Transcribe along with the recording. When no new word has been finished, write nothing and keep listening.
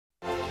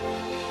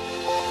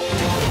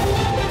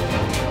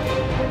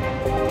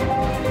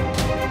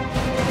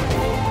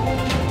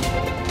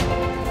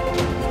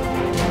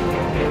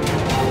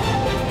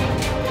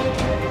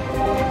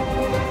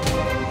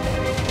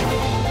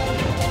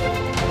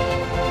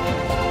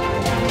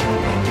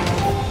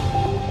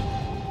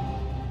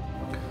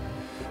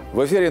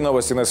В эфире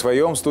новости на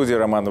своем. В студии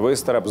Роман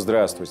Выстроп.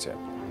 Здравствуйте.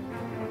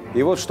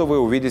 И вот что вы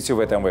увидите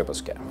в этом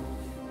выпуске.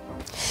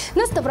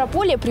 На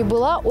Ставрополье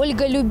прибыла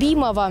Ольга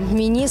Любимова.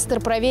 Министр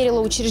проверила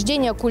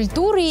учреждения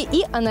культуры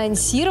и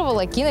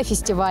анонсировала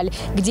кинофестиваль.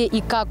 Где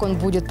и как он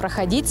будет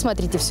проходить,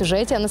 смотрите в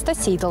сюжете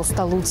Анастасии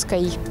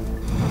Толстолуцкой.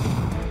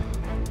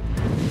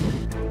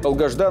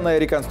 Долгожданная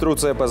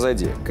реконструкция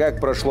позади.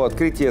 Как прошло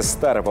открытие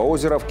старого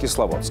озера в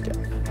Кисловодске.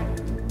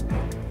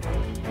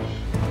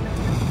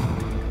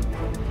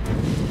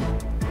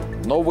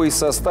 Новый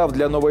состав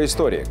для новой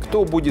истории.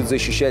 Кто будет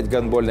защищать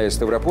гандбольное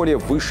Ставрополье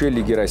в высшей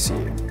лиге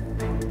России?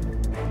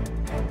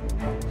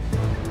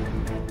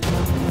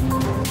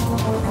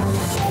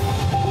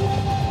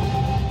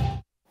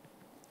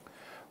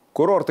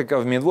 Курорт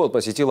Ковминвод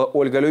посетила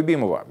Ольга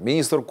Любимова.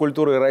 Министр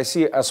культуры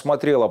России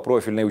осмотрела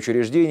профильные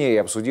учреждения и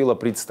обсудила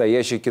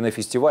предстоящий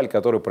кинофестиваль,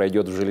 который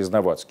пройдет в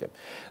Железноводске.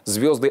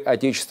 Звезды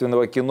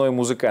отечественного кино и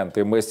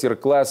музыканты,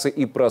 мастер-классы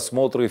и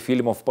просмотры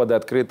фильмов под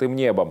открытым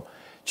небом.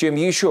 Чем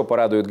еще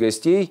порадует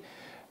гостей,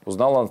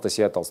 узнала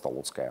Анастасия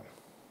Толстолуцкая.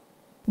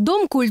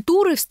 Дом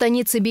культуры в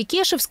станице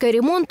Бекешевской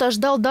ремонта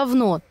ждал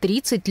давно –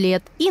 30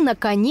 лет. И,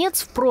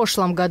 наконец, в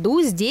прошлом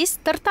году здесь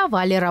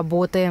стартовали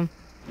работы.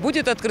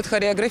 Будет открыт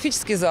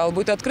хореографический зал,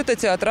 будет открыта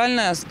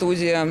театральная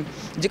студия,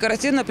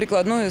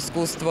 декоративно-прикладное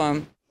искусство.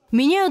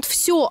 Меняют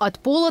все от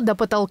пола до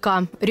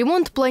потолка.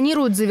 Ремонт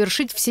планируют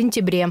завершить в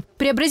сентябре.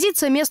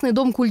 Преобразится местный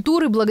дом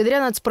культуры благодаря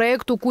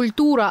нацпроекту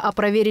 «Культура», а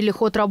проверили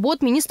ход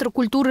работ министр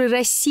культуры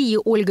России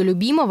Ольга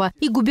Любимова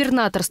и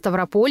губернатор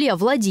Ставрополья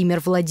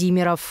Владимир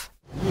Владимиров.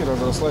 И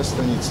разрослась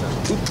станица.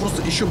 Тут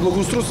просто еще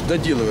благоустройство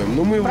доделываем,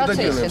 но мы его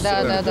доделаем.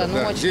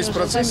 Да, здесь в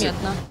процессе.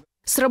 Заметно.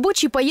 С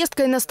рабочей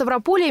поездкой на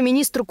Ставрополье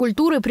министр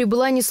культуры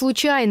прибыла не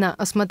случайно.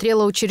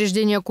 Осмотрела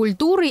учреждения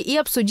культуры и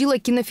обсудила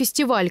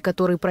кинофестиваль,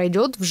 который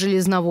пройдет в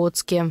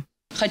Железноводске.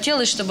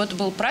 Хотелось, чтобы это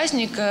был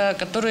праздник,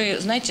 который,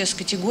 знаете, с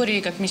категорией,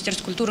 как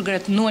Министерство культуры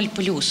говорят,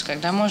 0+,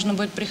 когда можно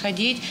будет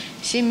приходить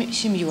всей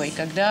семьей,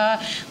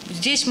 когда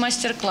здесь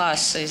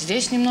мастер-классы,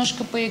 здесь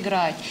немножко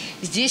поиграть,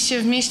 здесь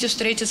вместе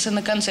встретиться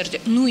на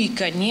концерте. Ну и,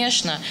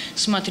 конечно,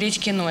 смотреть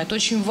кино. Это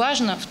очень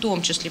важно, в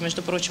том числе,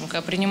 между прочим,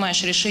 когда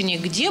принимаешь решение,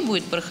 где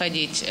будет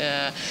проходить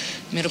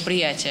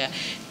мероприятие,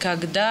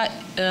 когда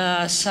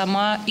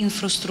сама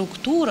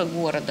инфраструктура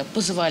города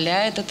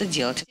позволяет это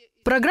делать.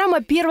 Программа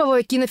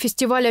первого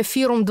кинофестиваля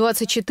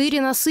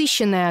 «Фирум-24»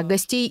 насыщенная.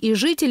 Гостей и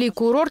жителей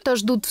курорта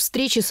ждут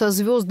встречи со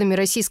звездами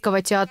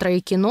российского театра и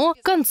кино,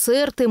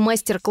 концерты,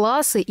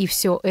 мастер-классы и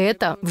все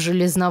это в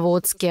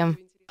Железноводске.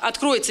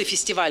 Откроется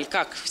фестиваль,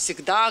 как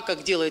всегда,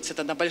 как делается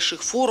это на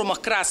больших форумах,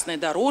 красной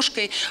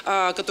дорожкой,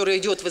 которая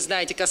идет, вы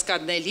знаете,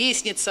 каскадная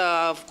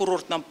лестница в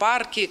курортном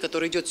парке,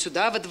 которая идет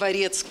сюда, во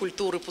дворец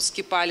культуры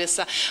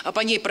Пускипалеса.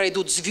 По ней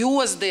пройдут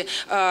звезды,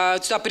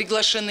 сюда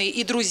приглашены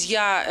и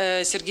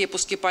друзья Сергея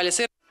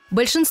Пускипалеса.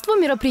 Большинство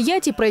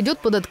мероприятий пройдет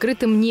под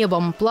открытым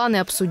небом.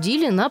 Планы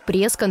обсудили на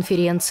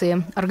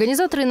пресс-конференции.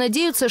 Организаторы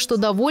надеются, что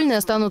довольны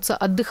останутся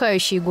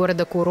отдыхающие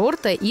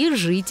города-курорта и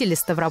жители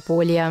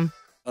Ставрополья.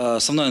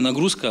 Основная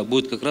нагрузка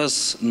будет как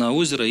раз на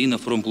озеро и на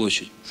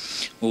Фромплощадь.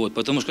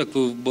 Потому что, как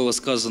было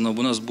сказано,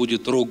 у нас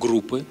будет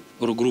рок-группы.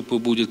 Рок-группа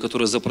будет,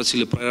 которая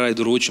запросили про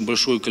райдеру очень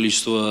большое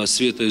количество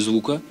света и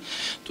звука.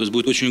 То есть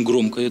будет очень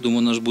громко. Я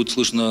думаю, нас будет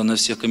слышно на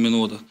всех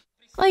каменодах.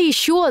 А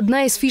еще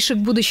одна из фишек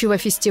будущего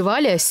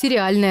фестиваля –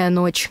 сериальная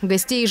ночь.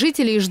 Гостей и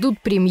жителей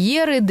ждут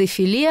премьеры,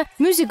 дефиле,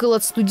 мюзикл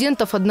от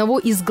студентов одного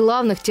из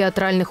главных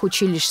театральных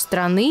училищ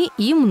страны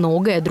и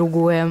многое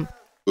другое.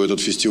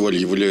 Этот фестиваль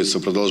является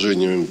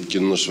продолжением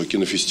нашего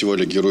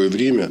кинофестиваля «Герой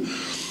время».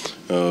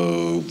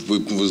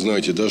 Вы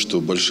знаете, да,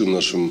 что большим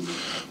нашим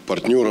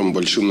партнером,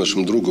 большим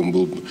нашим другом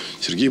был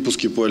Сергей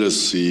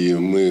Пускипалес. И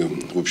мы,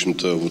 в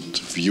общем-то,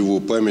 в его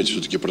память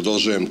все-таки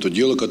продолжаем то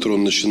дело, которое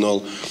он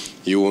начинал.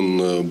 И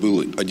он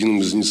был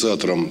одним из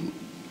инициаторов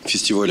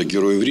фестиваля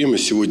 «Герой время».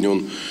 Сегодня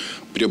он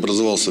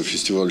преобразовался в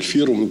фестиваль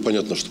 «Фирум».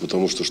 Понятно, что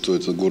потому что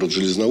это город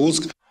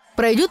Железноводск.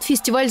 Пройдет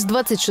фестиваль с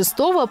 26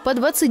 по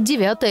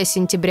 29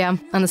 сентября.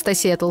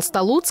 Анастасия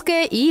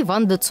Толстолуцкая и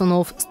Иван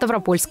Дацунов.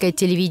 Ставропольское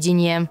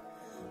телевидение.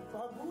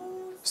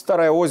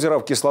 Старое озеро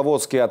в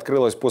Кисловодске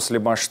открылось после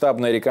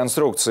масштабной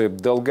реконструкции.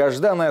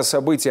 Долгожданное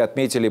событие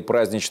отметили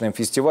праздничным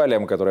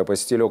фестивалем, которое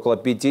посетили около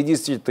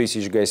 50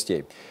 тысяч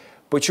гостей.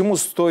 Почему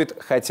стоит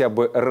хотя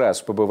бы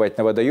раз побывать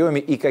на водоеме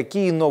и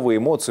какие новые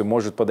эмоции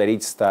может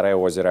подарить старое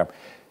озеро?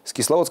 С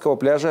Кисловодского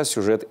пляжа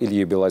сюжет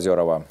Ильи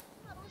Белозерова.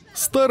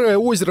 Старое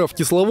озеро в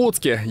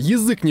Кисловодске.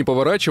 Язык не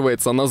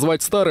поворачивается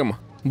назвать старым.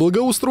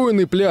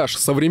 Благоустроенный пляж,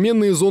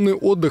 современные зоны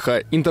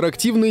отдыха,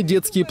 интерактивные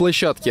детские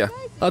площадки.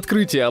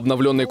 Открытие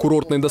обновленной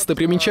курортной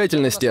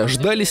достопримечательности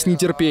ждали с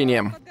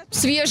нетерпением.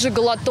 Свежий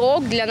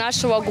глоток для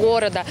нашего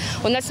города.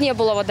 У нас не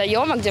было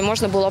водоема, где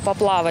можно было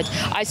поплавать.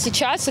 А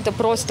сейчас это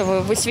просто,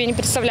 вы себе не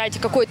представляете,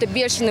 какой-то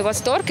бешеный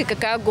восторг и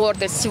какая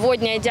гордость.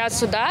 Сегодня, идя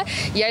сюда,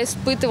 я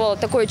испытывала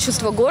такое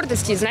чувство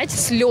гордости. И, знаете,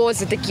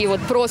 слезы такие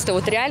вот, просто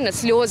вот реально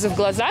слезы в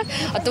глазах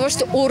от того,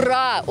 что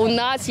ура, у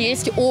нас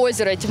есть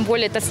озеро, тем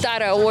более это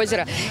старое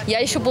озеро. Я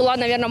еще была,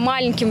 наверное,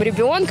 маленьким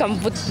ребенком,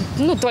 вот,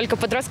 только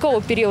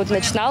подростковый период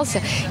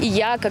начинался, и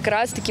я как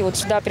раз-таки вот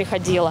сюда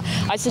приходила.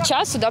 А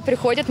сейчас сюда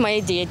приходят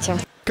мои дети.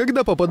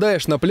 Когда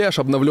попадаешь на пляж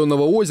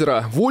обновленного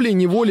озера,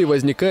 волей-неволей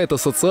возникает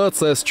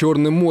ассоциация с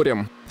Черным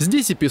морем.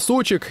 Здесь и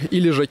песочек, и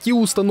лежаки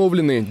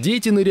установлены,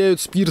 дети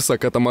ныряют с пирса,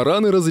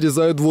 катамараны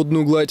разрезают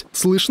водную гладь.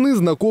 Слышны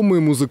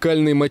знакомые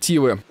музыкальные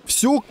мотивы.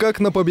 Все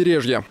как на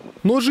побережье.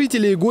 Но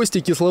жители и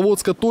гости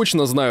Кисловодска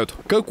точно знают,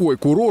 какой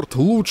курорт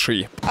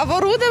лучший.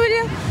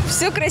 Оборудовали,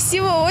 все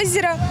красиво,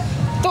 озеро.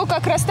 То,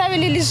 как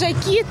расставили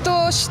лежаки,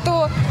 то,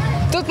 что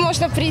тут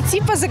можно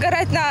прийти,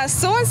 позагорать на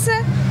солнце,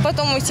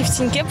 потом уйти в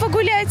теньке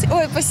погулять,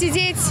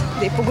 посидеть,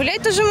 да и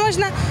погулять тоже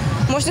можно.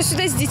 Можно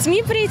сюда с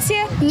детьми прийти.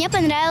 Мне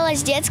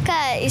понравилась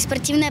детская и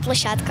спортивная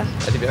площадка.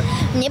 А тебе?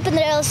 Мне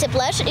понравился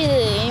пляж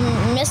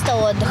и место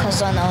отдыха,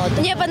 зона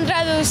отдыха. Мне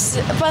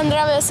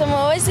понравилось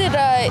само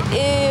озеро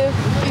и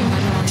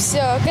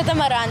все,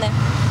 катамараны.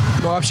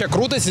 Ну, вообще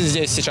круто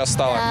здесь сейчас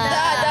стало?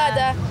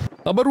 Да.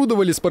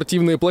 Оборудовали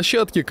спортивные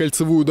площадки,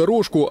 кольцевую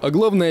дорожку, а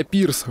главное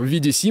пирс в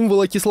виде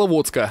символа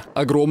Кисловодска –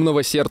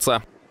 огромного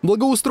сердца.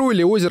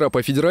 Благоустроили озеро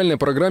по федеральной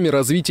программе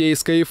развития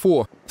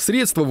СКФО.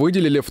 Средства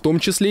выделили в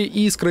том числе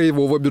и из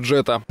краевого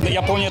бюджета.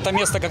 Я помню это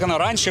место, как оно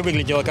раньше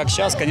выглядело, как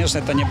сейчас, конечно,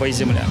 это небо и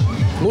земля.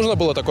 Нужно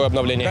было такое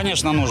обновление?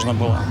 Конечно, нужно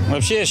было.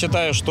 Вообще, я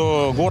считаю,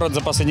 что город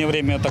за последнее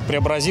время так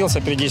преобразился,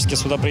 периодически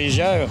сюда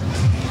приезжаю.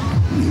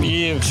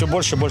 И все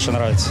больше и больше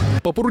нравится.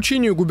 По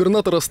поручению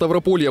губернатора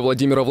Ставрополья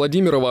Владимира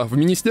Владимирова в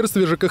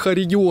Министерстве ЖКХ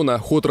региона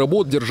ход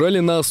работ держали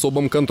на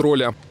особом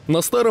контроле.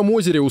 На Старом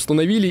озере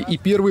установили и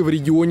первый в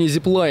регионе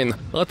зиплайн.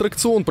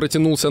 Аттракцион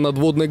протянулся над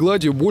водной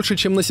гладью больше,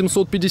 чем на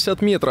 750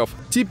 метров.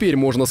 Теперь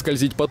можно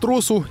скользить по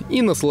тросу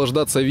и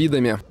наслаждаться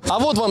видами. А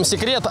вот вам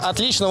секрет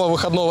отличного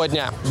выходного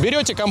дня.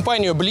 Берете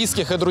компанию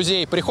близких и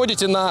друзей,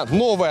 приходите на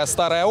новое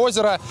Старое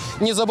озеро,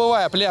 не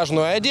забывая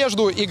пляжную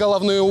одежду и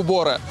головные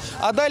уборы.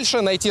 А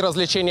дальше найти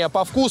развлечения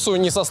по вкусу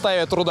не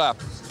составит труда.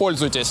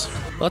 Пользуйтесь.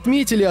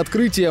 Отметили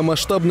открытие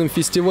масштабным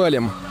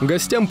фестивалем.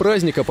 Гостям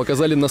праздника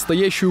показали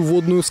настоящую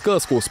водную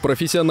сказку с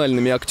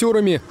профессиональными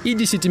актерами и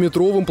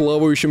 10-метровым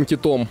плавающим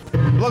китом.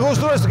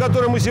 Благоустройство,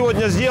 которое мы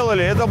сегодня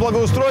сделали, это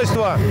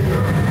благоустройство,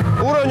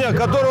 уровня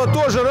которого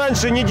тоже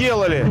раньше не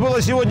делали.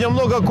 Было сегодня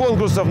много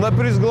конкурсов на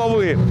приз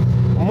главы.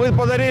 Мы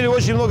подарили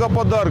очень много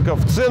подарков,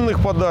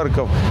 ценных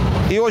подарков.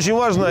 И очень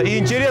важно и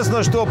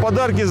интересно, что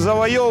подарки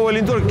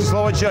завоевывали не только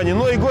кисловодчане,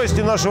 но и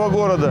гости нашего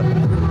города.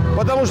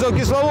 Потому что в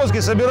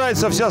Кисловодске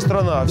собирается вся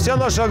страна, вся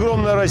наша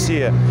огромная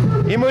Россия.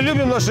 И мы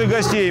любим наших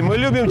гостей, мы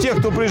любим тех,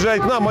 кто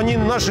приезжает к нам, они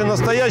наши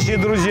настоящие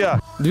друзья.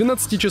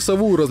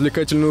 12-часовую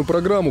развлекательную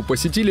программу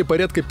посетили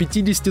порядка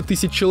 50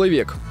 тысяч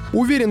человек.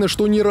 Уверены,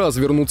 что не раз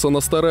вернутся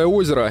на Старое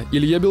озеро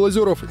Илья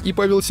Белозеров и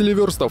Павел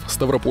Селиверстов,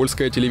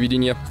 Ставропольское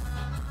телевидение.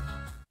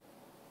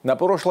 На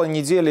прошлой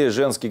неделе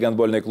женский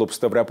гандбольный клуб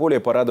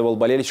Ставрополья порадовал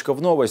болельщиков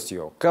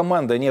новостью.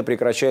 Команда не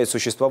прекращает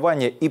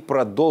существование и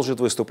продолжит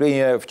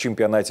выступление в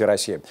чемпионате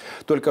России.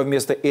 Только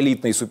вместо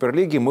элитной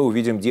суперлиги мы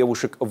увидим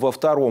девушек во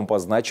втором по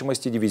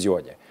значимости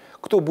дивизионе.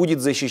 Кто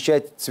будет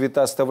защищать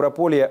цвета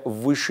Ставрополья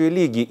в высшей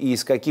лиге и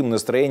с каким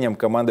настроением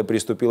команда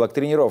приступила к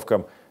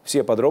тренировкам?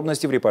 Все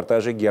подробности в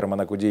репортаже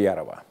Германа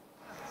Кудеярова.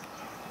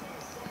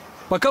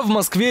 Пока в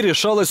Москве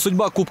решалась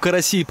судьба Кубка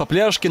России по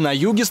пляжке, на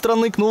юге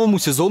страны к новому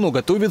сезону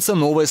готовится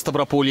новое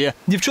Ставрополье.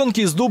 Девчонки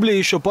из дубля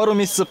еще пару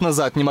месяцев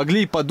назад не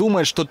могли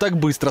подумать, что так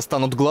быстро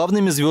станут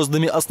главными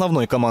звездами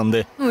основной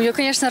команды. Я,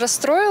 конечно,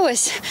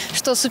 расстроилась,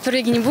 что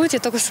Суперлиги не будет, я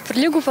только в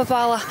Суперлигу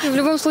попала. И в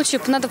любом случае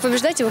надо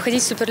побеждать и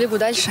выходить в Суперлигу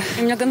дальше.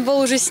 У меня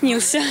гандбол уже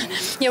снился.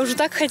 Я уже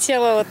так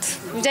хотела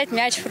взять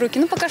мяч в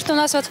руки. Пока что у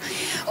нас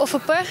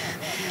ОФП.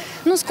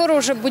 Скоро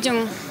уже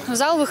будем в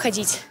зал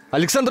выходить.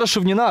 Александра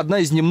Шевнина – одна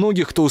из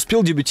немногих, кто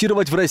успел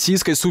дебютировать в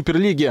российской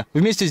суперлиге.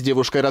 Вместе с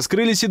девушкой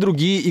раскрылись и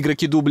другие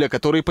игроки дубля,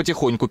 которые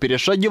потихоньку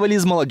перешагивали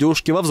из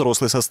молодежки во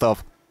взрослый состав.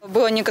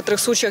 Было в некоторых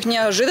случаях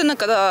неожиданно,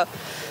 когда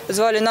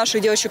звали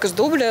наших девочек из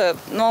дубля,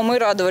 но мы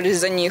радовались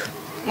за них.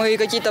 Мы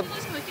какие-то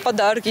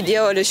подарки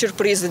делали,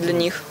 сюрпризы для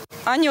них.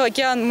 Ане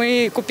Лакян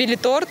мы купили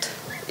торт,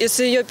 и с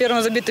ее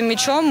первым забитым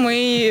мячом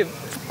мы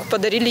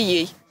подарили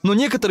ей. Но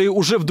некоторые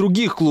уже в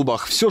других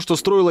клубах. Все, что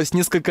строилось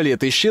несколько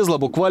лет, исчезло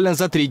буквально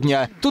за 3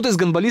 дня. Тут из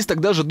гандболисток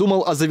даже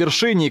думал о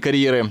завершении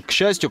карьеры. К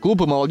счастью,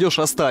 клуб и молодежь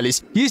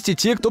остались. Есть и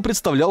те, кто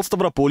представлял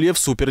Ставрополье в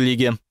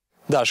Суперлиге.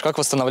 Даш, как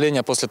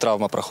восстановление после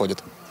травмы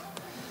проходит?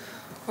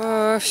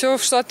 Все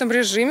в штатном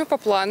режиме, по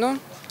плану.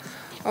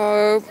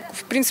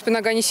 В принципе,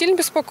 нога не сильно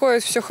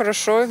беспокоит, все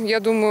хорошо. Я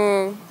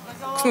думаю,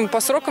 по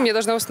срокам я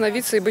должна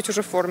восстановиться и быть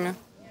уже в форме.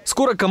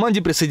 Скоро к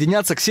команде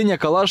присоединятся Ксения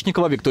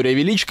Калашникова, Виктория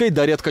Величко и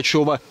Дарья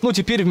Ткачева. Но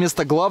теперь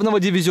вместо главного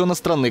дивизиона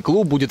страны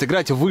клуб будет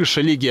играть в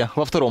высшей лиге,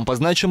 во втором по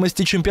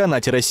значимости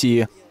чемпионате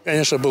России.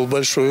 Конечно, был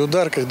большой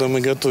удар, когда мы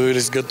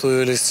готовились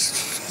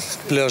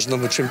к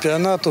пляжному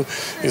чемпионату.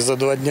 И за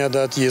 2 дня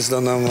до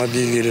отъезда нам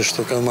объявили,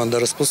 что команда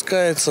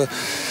распускается.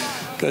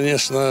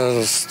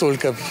 Конечно,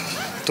 столько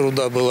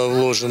труда было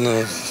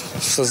вложено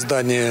в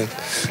создание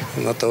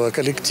этого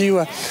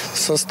коллектива.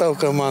 Состав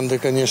команды,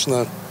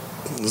 конечно,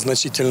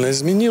 значительно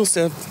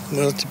изменился.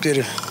 А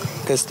теперь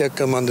костяк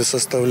команды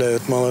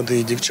составляют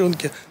молодые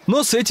девчонки.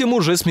 Но с этим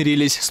уже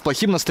смирились. С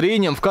плохим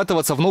настроением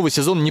вкатываться в новый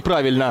сезон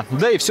неправильно.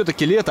 Да и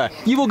все-таки лето.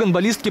 Его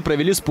гандболистки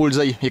провели с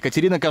пользой.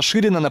 Екатерина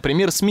Каширина,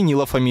 например,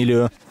 сменила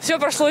фамилию. Все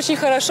прошло очень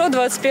хорошо.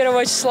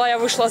 21 числа я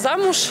вышла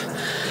замуж.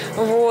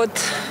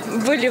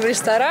 Были в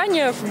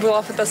ресторане,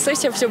 была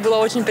фотосессия, все было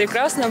очень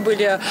прекрасно.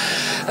 Были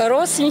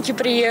родственники,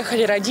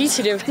 приехали,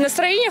 родители.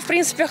 Настроение, в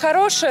принципе,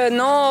 хорошее,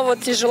 но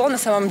тяжело на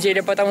самом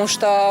деле, потому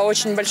что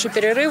очень большой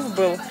перерыв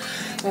был.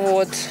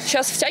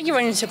 Сейчас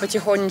втягиваемся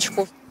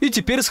потихонечку. И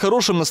теперь с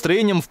хорошим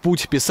настроением в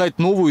путь писать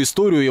новую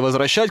историю и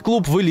возвращать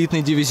клуб в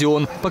элитный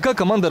дивизион. Пока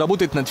команда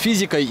работает над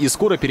физикой и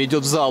скоро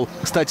перейдет в зал.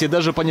 Кстати,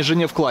 даже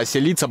понижение в классе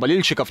лица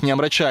болельщиков не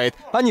омрачает.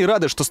 Они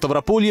рады, что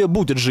Ставрополье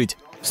будет жить.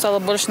 Стало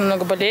больше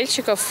намного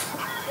болельщиков.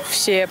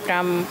 Все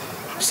прям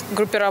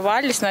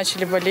группировались,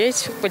 начали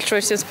болеть.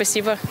 Большое всем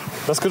спасибо.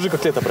 Расскажи,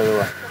 как лето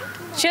провела.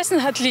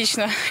 Честно,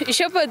 отлично.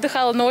 Еще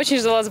поотдыхала, но очень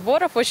ждала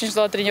сборов, очень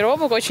ждала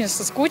тренировок, очень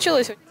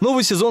соскучилась.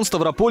 Новый сезон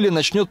Ставрополье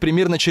начнет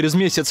примерно через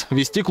месяц.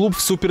 Вести клуб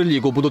в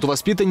Суперлигу будут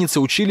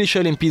воспитанницы училища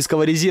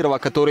Олимпийского резерва,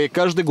 которые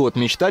каждый год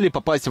мечтали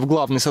попасть в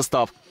главный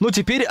состав. Но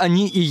теперь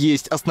они и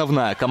есть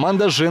основная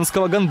команда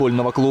женского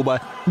гандбольного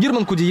клуба.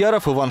 Герман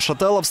Кудеяров, Иван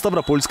Шаталов,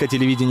 Ставропольское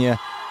телевидение.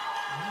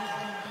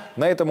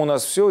 На этом у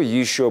нас все.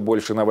 Еще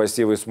больше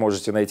новостей вы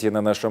сможете найти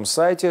на нашем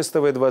сайте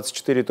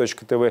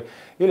stv24.tv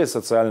или в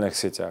социальных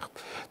сетях.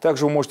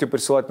 Также вы можете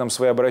присылать нам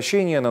свои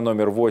обращения на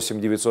номер 8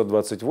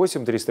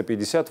 928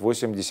 350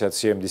 80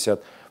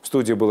 70. В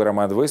студии был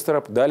Роман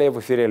Выстороп. Далее в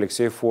эфире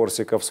Алексей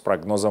Форсиков с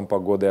прогнозом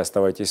погоды.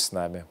 Оставайтесь с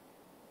нами.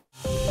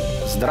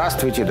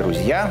 Здравствуйте,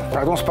 друзья!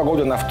 Прогноз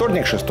погоды на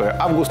вторник, 6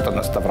 августа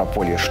на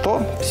Ставрополье.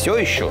 Что? Все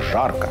еще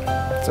жарко.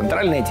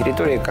 Центральная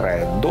территория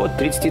края до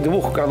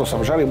 32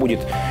 градусов жары будет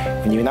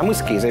в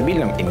Невиномысске,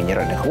 Изобильном и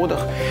Минеральных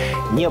водах.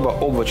 Небо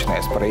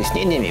облачное с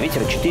прояснениями,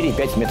 ветер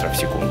 4-5 метров в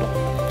секунду.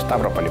 В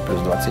Ставрополе плюс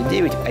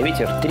 29, а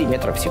ветер 3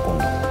 метра в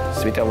секунду.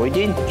 Световой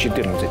день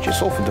 14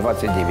 часов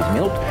 29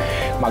 минут.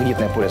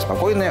 Магнитное поле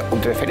спокойное,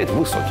 ультрафиолет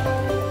высокий.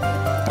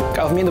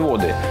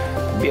 Кавминводы.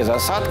 Без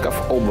осадков,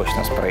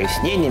 облачно с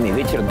прояснениями,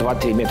 ветер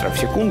 2-3 метра в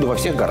секунду во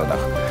всех городах.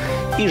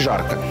 И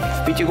жарко.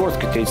 В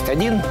Пятигорске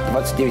 31,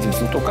 29 в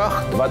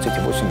Ессентуках,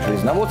 28 в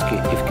Железноводске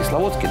и в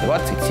Кисловодске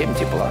 27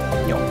 тепла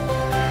днем.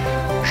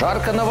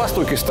 Жарко на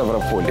востоке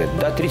Ставрополья,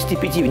 до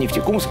 35 в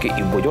Нефтекумске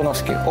и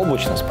Буденновске,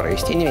 облачно с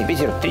прояснениями,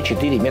 ветер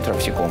 3-4 метра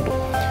в секунду.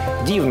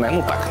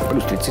 Дивное,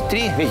 плюс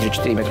 33, ветер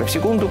 4 метра в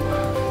секунду.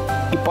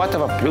 И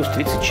Патово плюс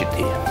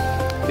 34.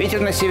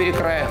 Ветер на севере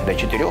края до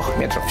 4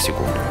 метров в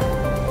секунду.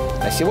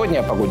 На сегодня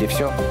о погоде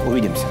все.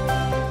 Увидимся.